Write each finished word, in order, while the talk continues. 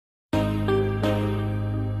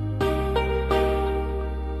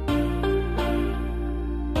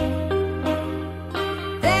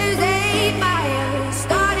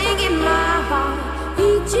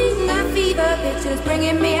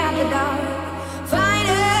bringing me out the dark.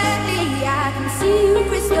 Finally, I can see you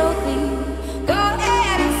crystal clear. Go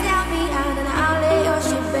ahead and sell me out and I'll lay your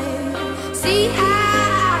shit bare. See, I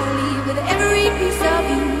leave with every piece of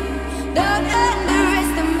you. Don't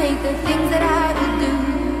underestimate the things that I would do.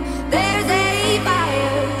 There's a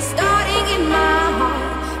fire starting in my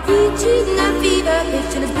heart, reaching a fever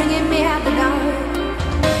pitch and it's bringing me out the dark.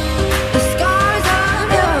 The scars of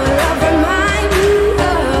your love remind me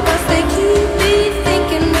of us. They keep me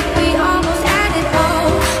thinking that we almost had it all.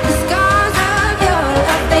 The scars of your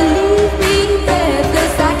love, they leave me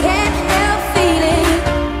breathless. I can't help feeling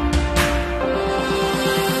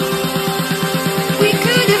we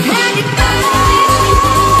could have had it all.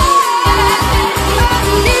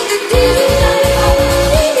 In the deep,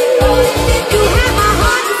 you had my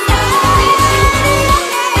heart inside,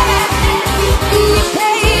 and you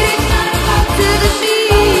played it to the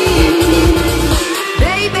beat.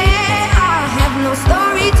 Baby, I have no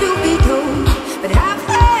story to be told, but I've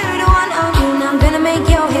heard one of you, and I'm gonna make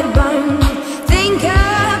your head burn. Think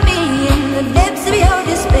of me in the depths of your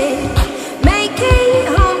despair. Make it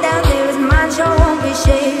home down there as mine sure won't be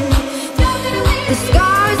shared. The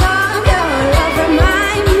scars of your love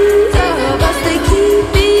remind me of us. They keep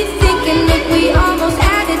me thinking that we almost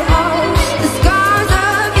had it all. The scars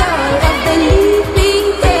of your love, they leave me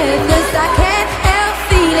breathless. I can't help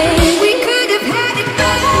feeling we could have had it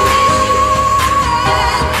all.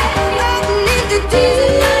 In the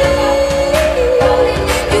deep,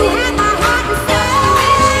 you had my heart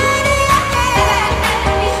inside,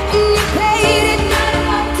 and you played it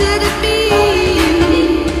to the beat.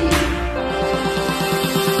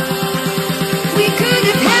 We could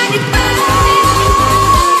have had it all.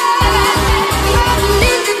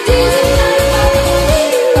 In the deep,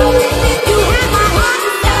 you had my heart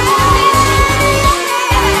inside,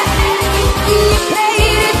 and you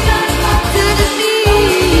played it to the beat.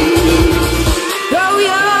 Throw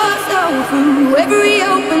your soul through every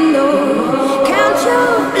open door. Count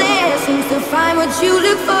your blessings to find what you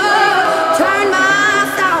look for. Turn my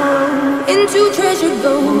sorrow into treasure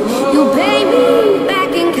gold. You'll pay me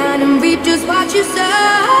back in kind and reap just what you sow.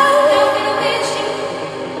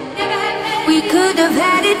 We could have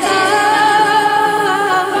had it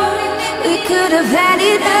all. We could have had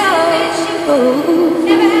it all.